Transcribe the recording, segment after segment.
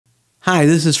Hi,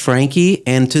 this is Frankie,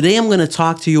 and today I'm going to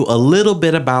talk to you a little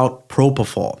bit about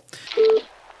Propofol.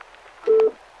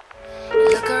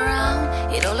 Look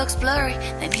around, it all looks blurry.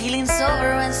 Then he leans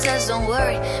over and says, don't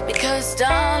worry, because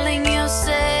darling, you're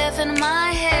safe in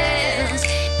my hands.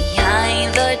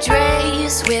 Behind the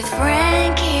drapes with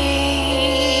Frankie.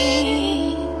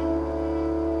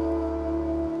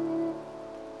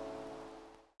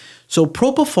 So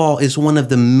Propofol is one of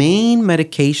the main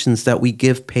medications that we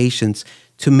give patients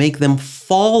to make them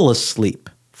fall asleep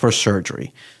for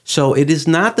surgery. So it is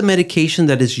not the medication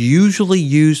that is usually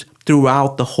used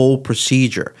throughout the whole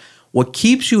procedure. What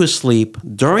keeps you asleep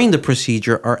during the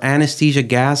procedure are anesthesia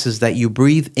gases that you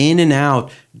breathe in and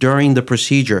out during the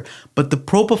procedure. But the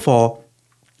Propofol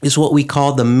is what we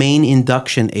call the main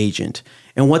induction agent.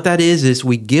 And what that is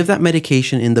we give that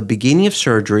medication in the beginning of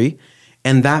surgery,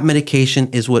 and that medication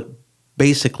is what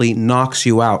basically knocks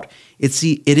you out.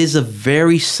 It is a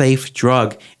very safe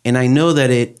drug, and I know that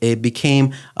it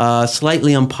became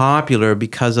slightly unpopular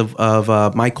because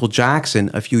of Michael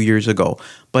Jackson a few years ago.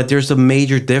 But there's a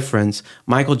major difference.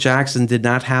 Michael Jackson did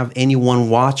not have anyone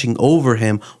watching over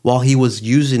him while he was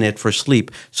using it for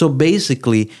sleep. So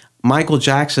basically, Michael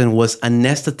Jackson was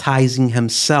anesthetizing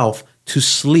himself to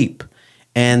sleep.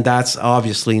 And that's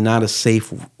obviously not a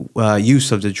safe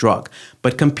use of the drug.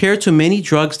 But compared to many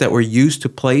drugs that were used to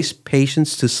place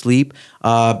patients to sleep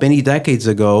many decades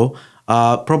ago,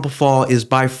 Propofol is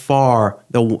by far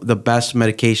the best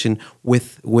medication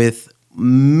with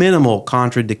minimal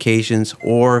contraindications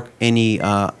or any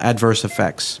adverse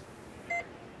effects.